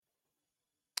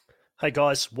Hey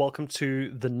guys, welcome to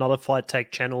the Nullified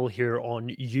Take channel here on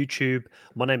YouTube.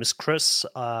 My name is Chris.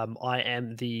 I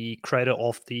am the creator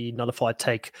of the Nullified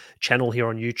Take channel here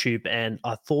on YouTube, and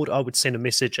I thought I would send a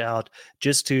message out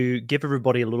just to give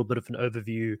everybody a little bit of an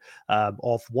overview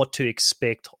of what to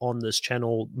expect on this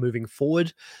channel moving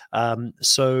forward.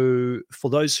 So,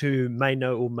 for those who may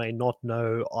know or may not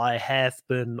know, I have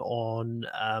been on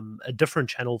a different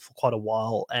channel for quite a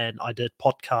while, and I did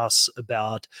podcasts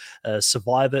about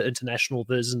Survivor international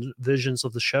versions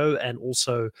of the show, and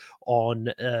also on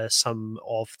some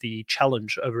of the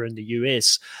challenge over in the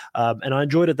US. And I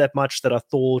enjoyed it that much that I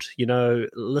thought,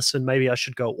 listen, maybe I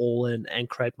should go all in and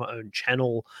create my own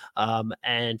channel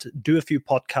and do a few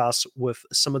podcasts with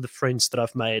some of the friends that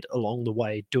I've made along the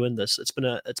way doing this. It's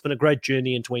been a great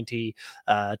journey in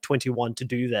 2021 to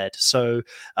do that. So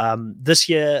this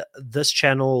year, this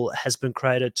channel has been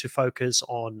created to focus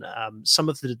on some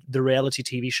of the reality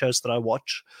TV shows that I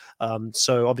watch.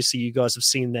 So obviously, you guys have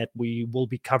seen that we will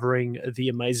be covering The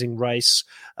Amazing Race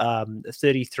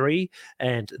 33,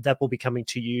 and that will be coming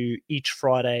to you each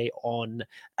Friday on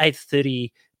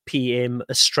 8:30 p.m.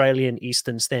 Australian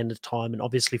Eastern Standard Time. And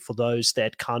obviously, for those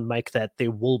that can't make that,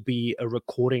 there will be a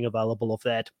recording available of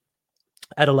that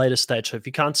at a later stage. So if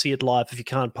you can't see it live, if you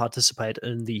can't participate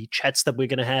in the chats that we're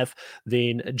going to have,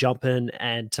 then jump in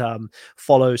and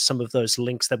follow some of those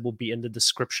links that will be in the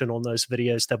description on those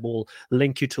videos that will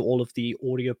link you to all of the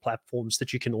audio platforms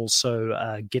that you can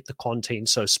also get the content.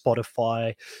 So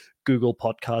Spotify, Google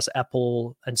Podcasts,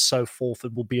 Apple, and so forth.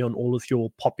 It will be on all of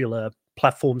your popular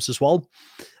platforms as well.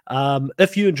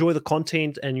 If you enjoy the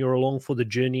content and you're along for the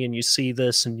journey and you see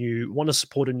this and you want to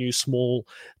support a new small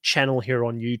channel here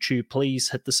on YouTube, please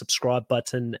hit the subscribe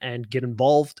button and get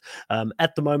involved.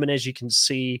 At the moment, as you can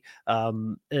see,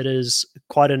 it is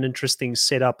quite an interesting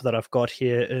setup that I've got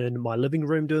here in my living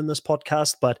room doing this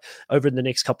podcast. But over the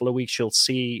next couple of weeks, you'll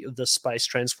see the space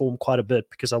transform quite a bit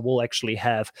because I will actually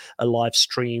have a live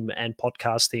stream and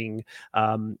podcasting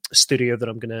studio that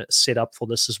I'm going to set up for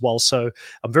this as well. So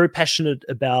I'm very passionate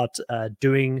about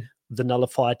doing the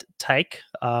Nullified Take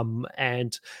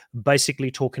and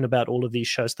basically talking about all of these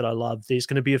shows that I love. There's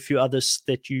going to be a few others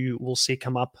that you will see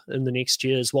come up in the next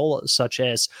year as well, such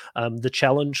as The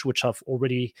Challenge, which I've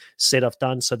already said I've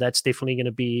done. So that's definitely going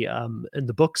to be in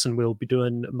the books, and we'll be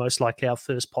doing most likely our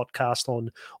first podcast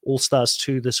on All Stars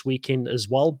 2 this weekend as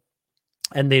well.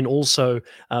 And then also,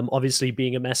 obviously,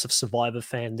 being a massive Survivor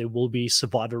fan, there will be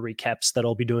Survivor recaps that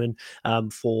I'll be doing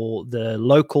for the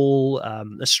local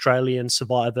Australian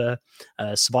Survivor,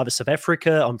 Survivor South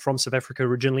Africa. I'm from South Africa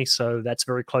originally, so that's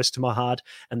very close to my heart.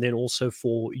 And then also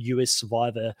for US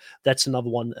Survivor, that's another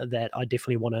one that I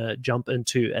definitely want to jump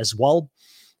into as well.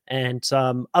 And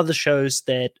other shows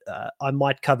that I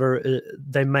might cover.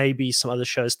 There may be some other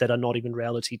shows that are not even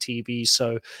reality TV.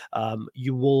 So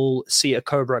you will see a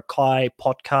Cobra Kai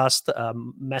podcast,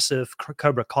 massive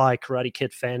Cobra Kai Karate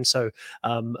Kid fan. So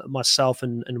myself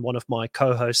and one of my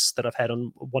co-hosts that I've had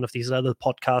on one of these other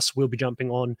podcasts will be jumping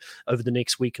on over the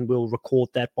next week, and we'll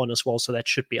record that one as well. So that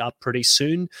should be up pretty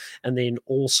soon. And then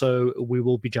also we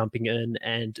will be jumping in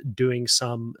and doing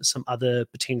some other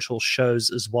potential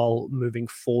shows as well moving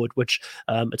forward, which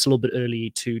it's a little bit early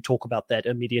to talk about that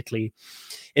immediately.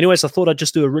 Anyways, I thought I'd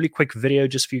just do a really quick video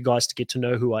just for you guys to get to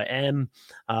know who I am.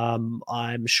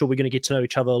 I'm sure we're going to get to know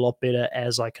each other a lot better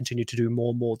as I continue to do more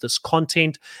and more of this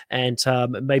content. And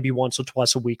maybe once or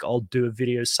twice a week, I'll do a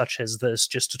video such as this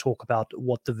just to talk about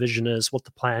what the vision is, what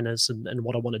the plan is, and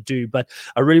what I want to do. But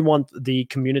I really want the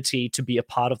community to be a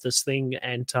part of this thing.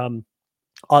 And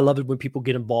I love it when people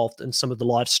get involved in some of the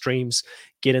live streams,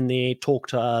 get in there, talk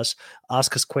to us,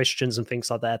 ask us questions and things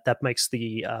like that. That makes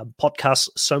the podcast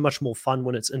so much more fun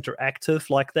when it's interactive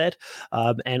like that.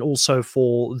 And also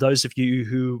for those of you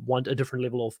who want a different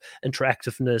level of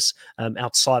interactiveness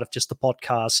outside of just the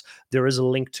podcast, there is a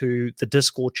link to the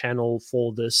Discord channel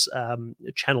for this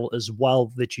channel as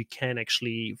well that you can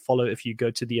actually follow if you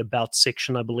go to the About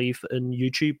section, I believe, in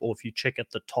YouTube, or if you check at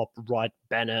the top right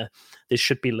banner, there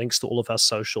should be links to all of our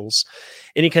socials.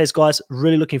 In any case, guys,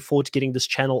 really looking forward to getting this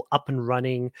channel up and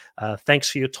running. Thanks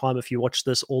for your time if you watch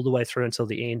this all the way through until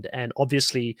the end. And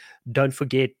obviously, don't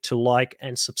forget to like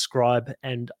and subscribe.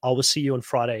 And I will see you on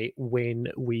Friday when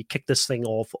we kick this thing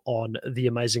off on The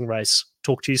Amazing Race.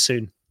 Talk to you soon.